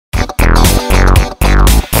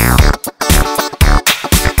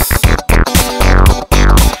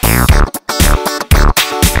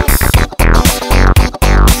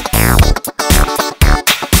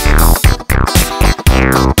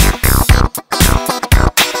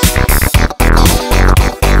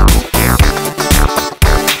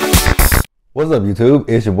What's up, YouTube?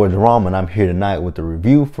 It's your boy Jerome, and I'm here tonight with the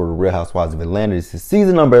review for the Real Housewives of Atlanta. This is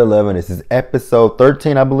season number 11. This is episode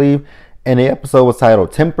 13, I believe, and the episode was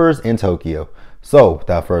titled Tempers in Tokyo. So,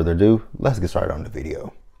 without further ado, let's get started on the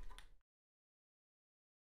video.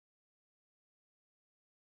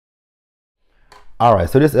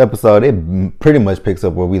 Alright, so this episode, it pretty much picks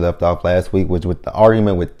up where we left off last week, which with the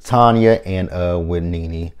argument with Tanya and with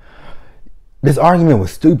Nene. This argument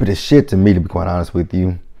was stupid as shit to me, to be quite honest with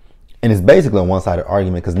you. And it's basically a one-sided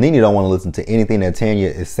argument because Nene don't want to listen to anything that Tanya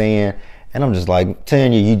is saying. And I'm just like,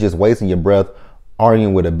 Tanya, you just wasting your breath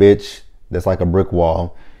arguing with a bitch that's like a brick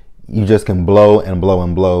wall. You just can blow and blow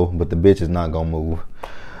and blow, but the bitch is not going to move.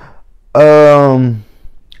 And,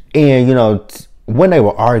 you know, when they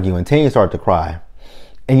were arguing, Tanya started to cry.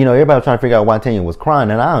 And, you know, everybody was trying to figure out why Tanya was crying.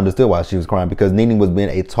 And I understood why she was crying because Nene was being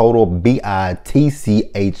a total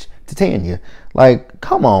bitch to Tanya. Like,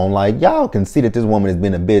 come on. Like, y'all can see that this woman has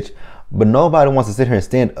been a bitch. But nobody wants to sit here and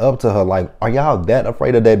stand up to her. Like, are y'all that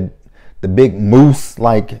afraid of the big moose?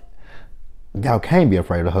 Like, y'all can't be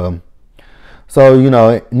afraid of her. So, you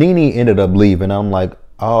know, Nene ended up leaving. I'm like,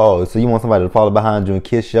 oh, so you want somebody to follow behind you and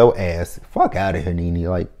kiss your ass? Fuck out of here, Nene.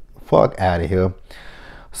 Like, fuck out of here.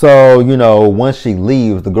 So, you know, once she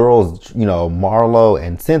leaves, the girls, you know, Marlo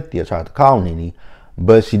and Cynthia tried to call Nene,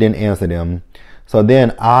 but she didn't answer them. So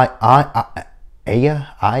then Aya,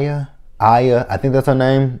 I think that's her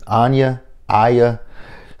name, Aya.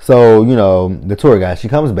 So, you know, the tour guide, she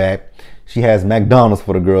comes back. She has McDonald's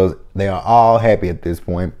for the girls. They are all happy at this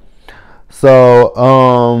point.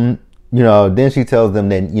 So, you know, then she tells them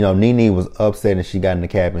that, you know, Nene was upset and she got in the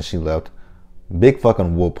cab and she left. Big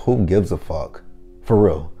fucking whoop. Who gives a fuck? For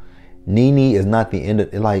real. Nene is not the end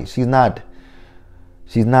of it. Like, she's just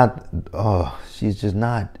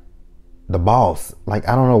not the boss. Like,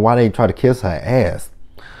 I don't know why they try to kiss her ass.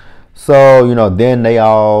 So, you know, then they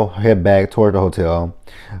all head back toward the hotel.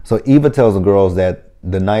 So Eva tells the girls that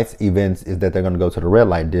the night's events is that they're going to go to the red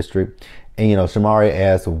light district. And, you know, Shamari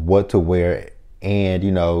asks what to wear. And,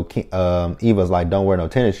 you know, Eva's like, don't wear no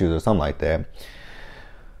tennis shoes or something like that.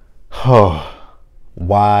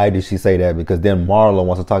 Why did she say that? Because then Marlo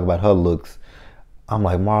wants to talk about her looks. I'm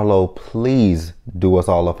like, Marlo, please do us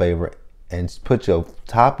all a favor and put your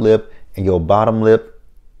top lip and your bottom lip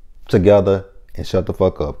together and shut the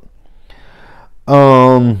fuck up.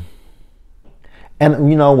 And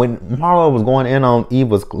you know, when Marlo was going in on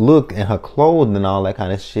Eva's look and her clothes and all that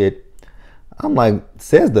kind of shit, I'm like,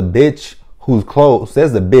 says the bitch whose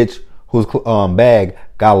bag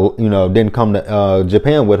got, you know, didn't come to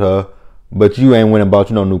Japan with her, but you ain't went and bought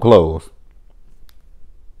you no new clothes.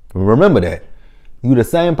 Remember that. You the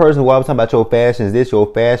same person who always talking about your fashions, this,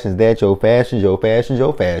 your fashions, that, your fashions,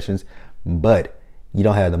 but you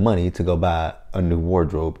don't have the money to go buy a new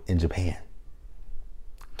wardrobe in Japan.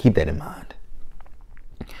 Keep that in mind.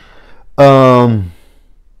 So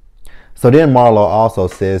then Marlo also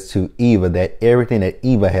says to Eva that everything that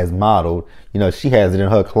Eva has modeled, you know, she has it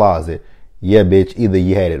in her closet. Yeah, bitch, either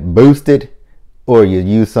you had it boosted or you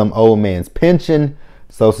used some old man's pension,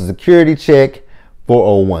 social security check,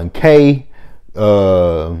 401k,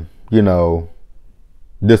 you know,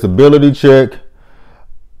 disability check,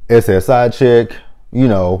 SSI check, you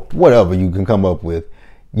know, whatever you can come up with.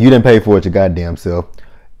 You didn't pay for it your goddamn self.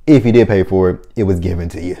 If you did pay for it, it was given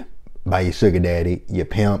to you by your sugar daddy, your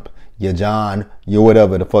pimp, your John, your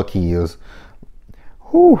whatever the fuck he is.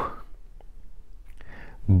 Whew.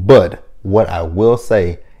 But what I will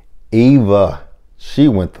say, Eva, she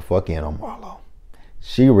went the fuck in on Marlo.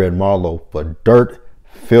 She read Marlo for dirt,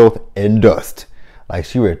 filth, and dust. Like,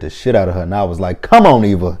 she read the shit out of her. And I was like, come on,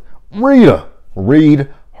 Eva, read her. Read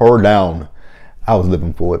her down. I was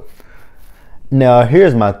living for it. Now,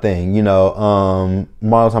 here's my thing. You know,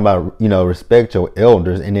 Marlo talking about, you know, respect your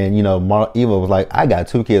elders. And then, you know, Eva was like, I got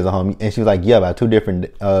 2 kids at home. And she was like, yeah, about two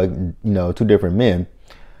different men.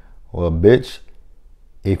 Well, bitch,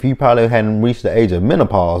 if you probably hadn't reached the age of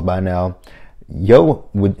menopause by now,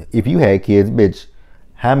 if you had kids, bitch,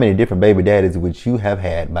 how many different baby daddies would you have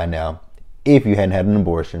had by now if you hadn't had an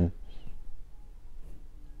abortion?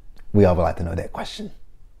 We all would like to know that question.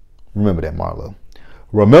 Remember that, Marlo.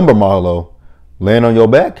 Remember, Marlo, laying on your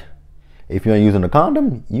back, if you ain't using a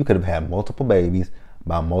condom, you could have had multiple babies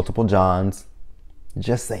by multiple Johns.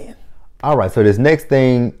 Just saying. All right, so this next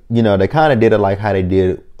thing, you know, they kind of did it like how they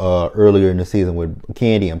did earlier in the season with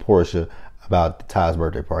Candy and Portia about Ty's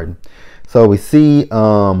birthday party. So we see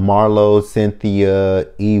Marlo, Cynthia,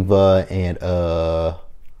 Eva, and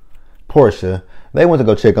Portia. They went to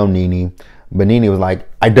go check on Nene, but Nene was like,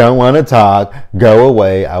 I don't want to talk. Go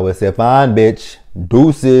away. I would say, fine, bitch.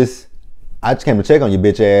 Deuces. I just came to check on your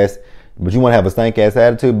bitch ass But you want to have a stank ass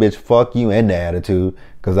attitude, bitch, fuck you and the attitude,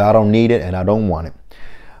 because I don't need it and I don't want it.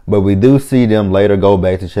 But we do see them later go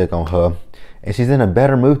back to check on her, and she's in a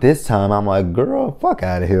better mood this time. I'm like, girl, fuck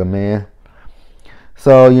out of here, man.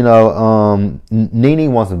 So, you know,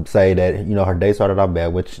 Nene wants to say that, you know, her day started off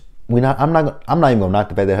bad, which I'm not even gonna knock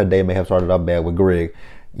the fact that her day may have started off bad with Greg.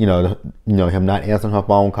 You know, him not answering her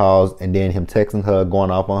phone calls and then him texting her,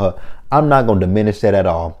 going off on her. I'm not gonna diminish that at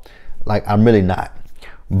all. Like, I'm really not.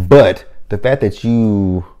 But the fact that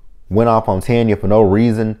you went off on Tanya for no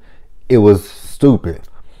reason, it was stupid.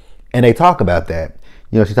 And they talk about that.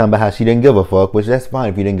 You know, she's talking about how she didn't give a fuck, which that's fine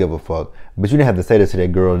if you didn't give a fuck. But you didn't have to say this to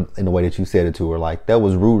that girl in the way that you said it to her. Like, that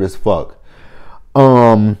was rude as fuck.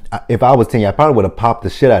 If I was Tanya, I probably would have popped the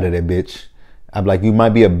shit out of that bitch. I'd be like, you might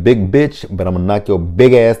be a big bitch, but I'm gonna knock your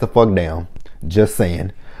big ass the fuck down. Just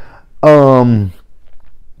saying. But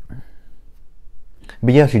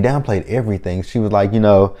yeah, she downplayed everything. She was like, you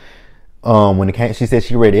know, when it came, she said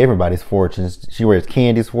she read everybody's fortunes. She read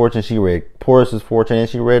Candy's fortune, she read Portia's fortune, and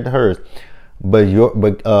she read hers. But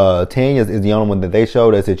Tanya's is the only one that they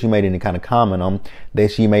showed us that you made any kind of comment on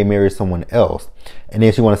that she may marry someone else. And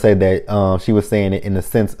then she want to say that she was saying it in the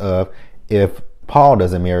sense of, if Paul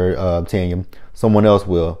doesn't marry Tanya, someone else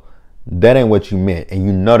will. That ain't what you meant, and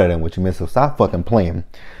you know that ain't what you meant. So stop fucking playing.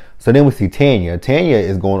 So then we see Tanya. Tanya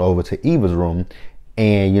is going over to Eva's room,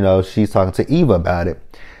 and you know, she's talking to Eva about it.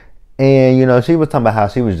 And you know, she was talking about how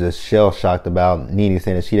she was just shell shocked about Nene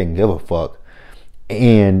saying that she didn't give a fuck.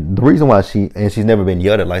 And the reason why she's never been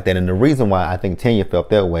yelled at like that, and the reason why I think Tanya felt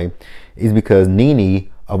that way is because Nene,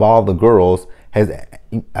 of all the girls, has,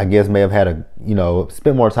 I guess, may have had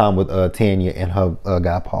spent more time with Tanya and her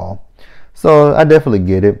guy Paul. So I definitely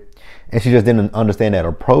get it. And she just didn't understand that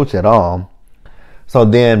approach at all. So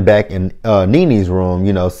then back in Nene's room,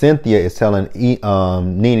 you know, Cynthia is telling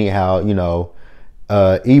Nene how, you know,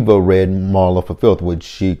 Eva read Marla for Filth, which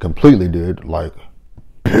she completely did. Like,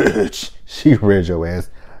 bitch, she read your ass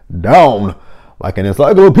down like an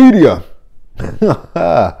encyclopedia.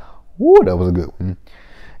 Woo, that was a good one.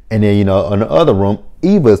 And then, you know, in the other room,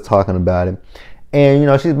 Eva's talking about it. And, you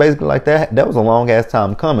know, she's basically like, that was a long ass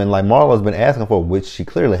time coming. Like, Marla's been asking for it, which she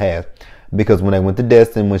clearly has. Because when they went to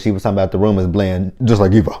Destin, when she was talking about the room is bland, just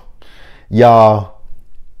like Eva. Y'all,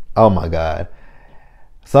 oh my God.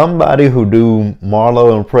 Somebody who do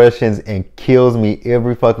Marlo impressions and kills me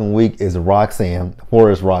every fucking week is Roxanne,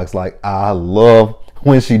 Forest Rocks. Like, I love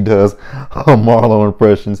when she does her Marlo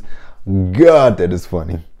impressions. God, that is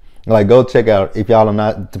funny. Like, go check out, if y'all are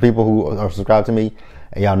not, the people who are subscribed to me,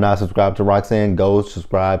 and y'all not subscribed to Roxanne, go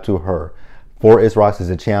subscribe to her. Forest Rocks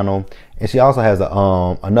is a channel, and she also has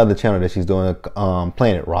a another channel that she's doing,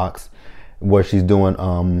 Planet Rocks, where she's doing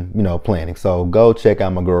you know, planning. So go check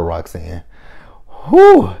out my girl Roxanne.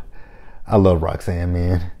 Whew, I love Roxanne,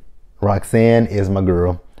 man. Roxanne is my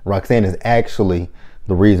girl. Roxanne is actually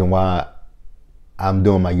the reason why I'm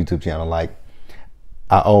doing my YouTube channel. Like,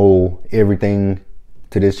 I owe everything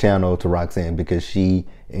to this channel to Roxanne because she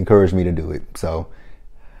encouraged me to do it. So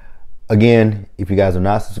again, if you guys are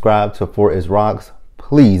not subscribed to Forest Rocks,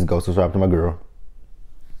 please go subscribe to my girl.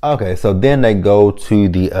 Okay, so then they go to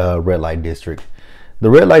the red light district. The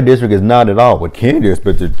red light district is not at all what Candy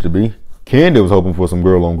expected it to be. Candy was hoping for some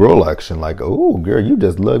girl on girl action. Like, oh girl, you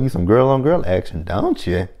just love you some girl on girl action, don't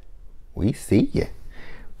you? We see you.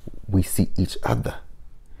 We see each other.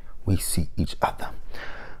 We see each other.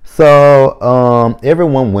 So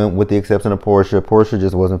everyone went with the exception of Portia. Portia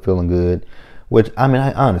just wasn't feeling good, which, I mean,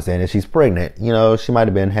 I understand that she's pregnant. You know, she might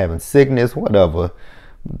have been having sickness, whatever.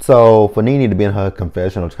 So for Nene to be in her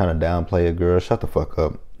confessional to kind of downplay a girl, shut the fuck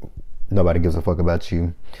up. Nobody gives a fuck about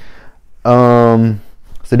you.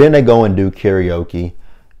 So then they go and do karaoke,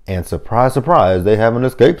 and surprise, surprise, they have an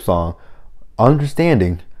escape song,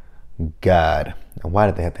 Understanding. God, why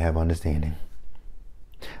did they have to have Understanding?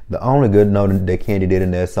 The only good note that Candy did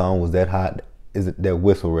in that song was that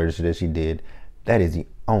whistle register that she did. That is the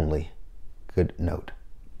only good note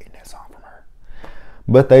in that song from her.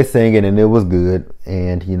 But they sang it and it was good,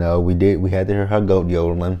 and you know, we had to hear her goat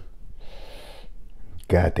yodeling.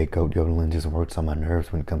 God, that goat yodeling just works on my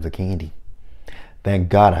nerves when it comes to Candy. Thank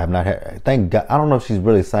God I have not had. Thank God. I don't know if she's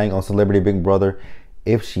really sang on Celebrity Big Brother.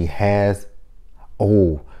 If she has,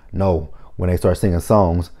 oh no! When they start singing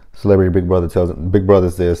songs, Celebrity Big Brother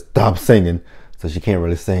says stop singing, so she can't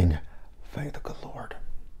really sing. Thank the good Lord.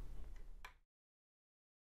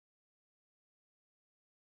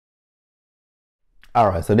 All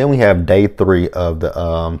right, so then we have day 3 of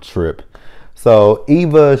the trip. So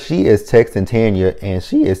Eva, she is texting Tanya, and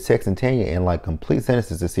she is texting Tanya in like complete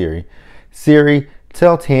sentences to Siri. Siri,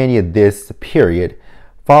 tell Tanya this, period.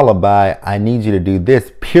 followed by I need you to do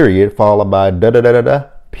this, period, followed by da da da da da,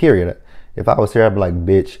 period. If I was here, I'd be like,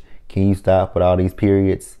 bitch, can you stop with all these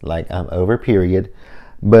periods? Like, I'm over, period.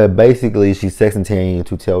 But basically, she's texting Tanya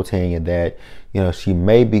to tell Tanya that, she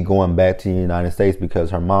may be going back to the United States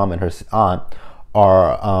because her mom and her aunt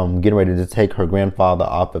are getting ready to take her grandfather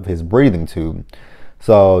off of his breathing tube.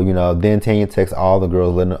 So, then Tanya texts all the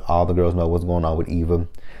girls, letting all the girls know what's going on with Eva.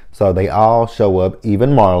 So they all show up,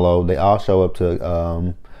 even Marlo, they all show up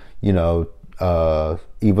to,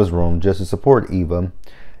 Eva's room just to support Eva.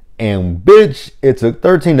 And bitch, it took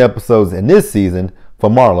 13 episodes in this season for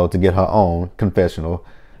Marlo to get her own confessional.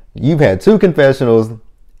 You've had 2 confessionals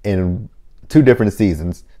in 2 different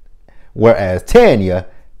seasons, whereas Tanya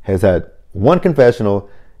has had 1 confessional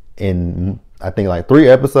in, I think, like 3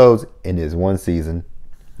 episodes in this 1 season.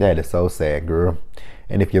 That is so sad, girl.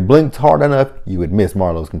 And if you blinked hard enough, you would miss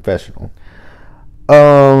Marlo's confessional.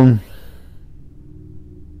 So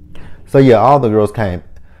yeah, all the girls came.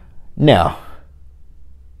 Now,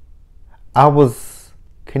 I was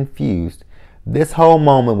confused. This whole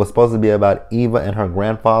moment was supposed to be about Eva and her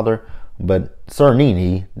grandfather, but Sir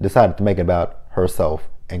Nene decided to make it about herself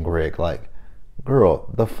and Greg. Like, girl,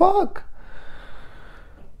 the fuck?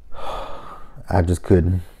 I just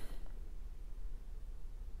couldn't.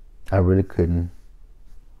 I really couldn't.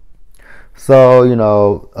 So,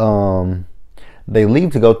 they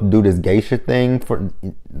leave to go to do this geisha thing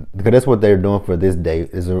because that's what they're doing for this day,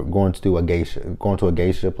 is they're going to a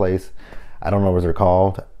geisha place. I don't know what they're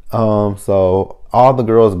called. So all the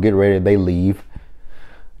girls get ready, they leave.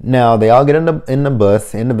 Now they all get in the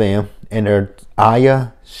bus, in the van, and Aya,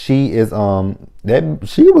 she meant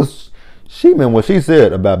what she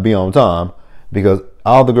said about being on time, because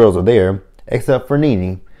all the girls are there except for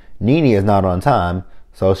Nene. Nene is not on time.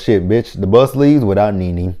 So shit, bitch, the bus leaves without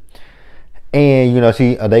Nene.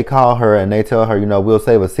 And, they call her and they tell her, we'll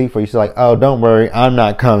save a seat for you. She's like, oh, don't worry, I'm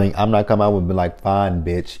not coming. I would be like, fine,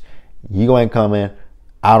 bitch. You ain't coming.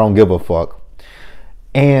 I don't give a fuck.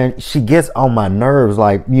 And she gets on my nerves,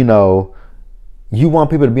 like, you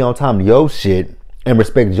want people to be on time to your shit and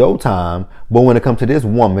respect your time. But when it comes to this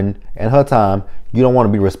woman and her time, you don't want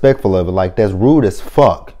to be respectful of it. Like, that's rude as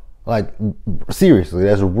fuck. Like, seriously,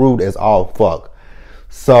 that's rude as all fuck.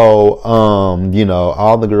 So, all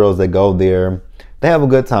the girls that go there, they have a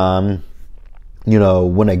good time.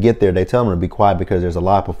 When they get there, they tell them to be quiet because there's a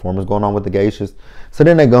lot of performance going on with the geishas. So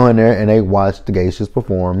then they go in there and they watch the geishas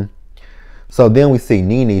perform. So then we see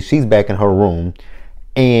Nene, she's back in her room.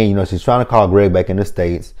 And, she's trying to call Greg back in the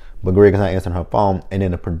States, but Greg is not answering her phone. And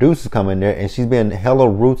then the producers come in there and she's been hella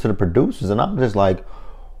rude to the producers. And I'm just like,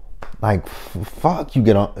 fuck, you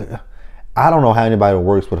get on. I don't know how anybody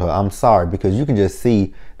works with her. I'm sorry, because you can just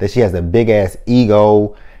see that she has a big ass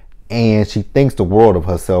ego and she thinks the world of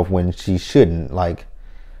herself when she shouldn't. Like,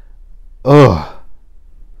 ugh,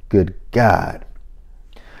 good God.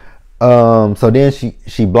 So then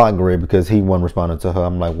she blocked Greg because he wasn't responding to her.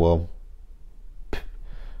 I'm like, well,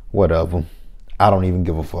 whatever. I don't even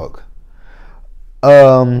give a fuck.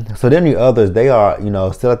 So then the others, they are,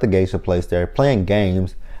 still at the geisha place. They're playing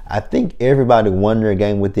games. I think everybody won their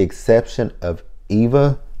game with the exception of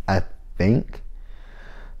Eva, I think.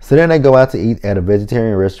 So then they go out to eat at a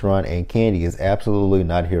vegetarian restaurant, and Candy is absolutely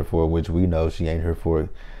not here for it, which we know she ain't here for it.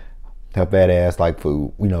 Her fat ass like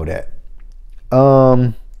food. We know that.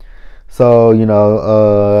 So,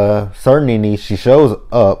 certain Nene, she shows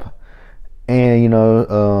up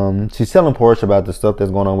and, she's telling Portia about the stuff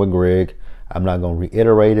that's going on with Greg. I'm not going to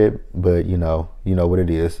reiterate it, but you know what it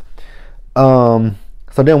is.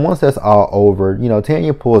 So then once that's all over,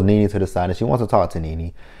 Tanya pulls Nene to the side and she wants to talk to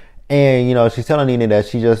Nene. And, she's telling Nene that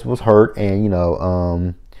she just was hurt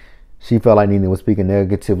and, she felt like Nene was speaking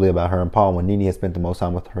negatively about her and Paul when Nene had spent the most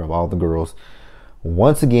time with her of all the girls.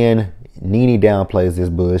 Once again, Nene downplays this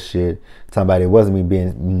bullshit. Talking about it wasn't me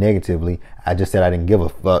being negatively. I just said I didn't give a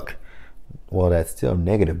fuck. Well, that's still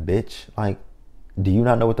negative, bitch. Like, do you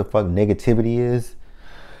not know what the fuck negativity is?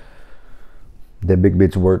 That big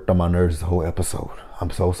bitch worked on my nerves the whole episode. I'm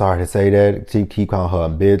so sorry to say that. She keep calling her a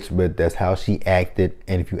bitch, but that's how she acted.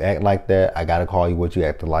 And if you act like that, I gotta call you what you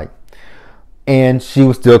acted like. And she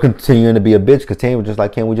was still continuing to be a bitch because Tanya was just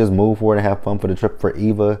like, can't we just move forward and have fun for the trip for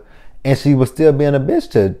Eva? And she was still being a bitch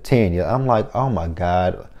to Tanya. I'm like, oh my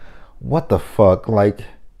God, what the fuck? Like,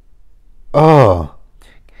 oh.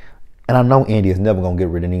 And I know Andy is never gonna get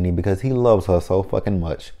rid of Nene because he loves her so fucking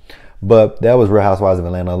much. But that was Real Housewives of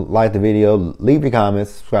Atlanta. Like the video, leave your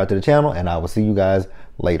comments, subscribe to the channel, and I will see you guys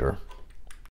later.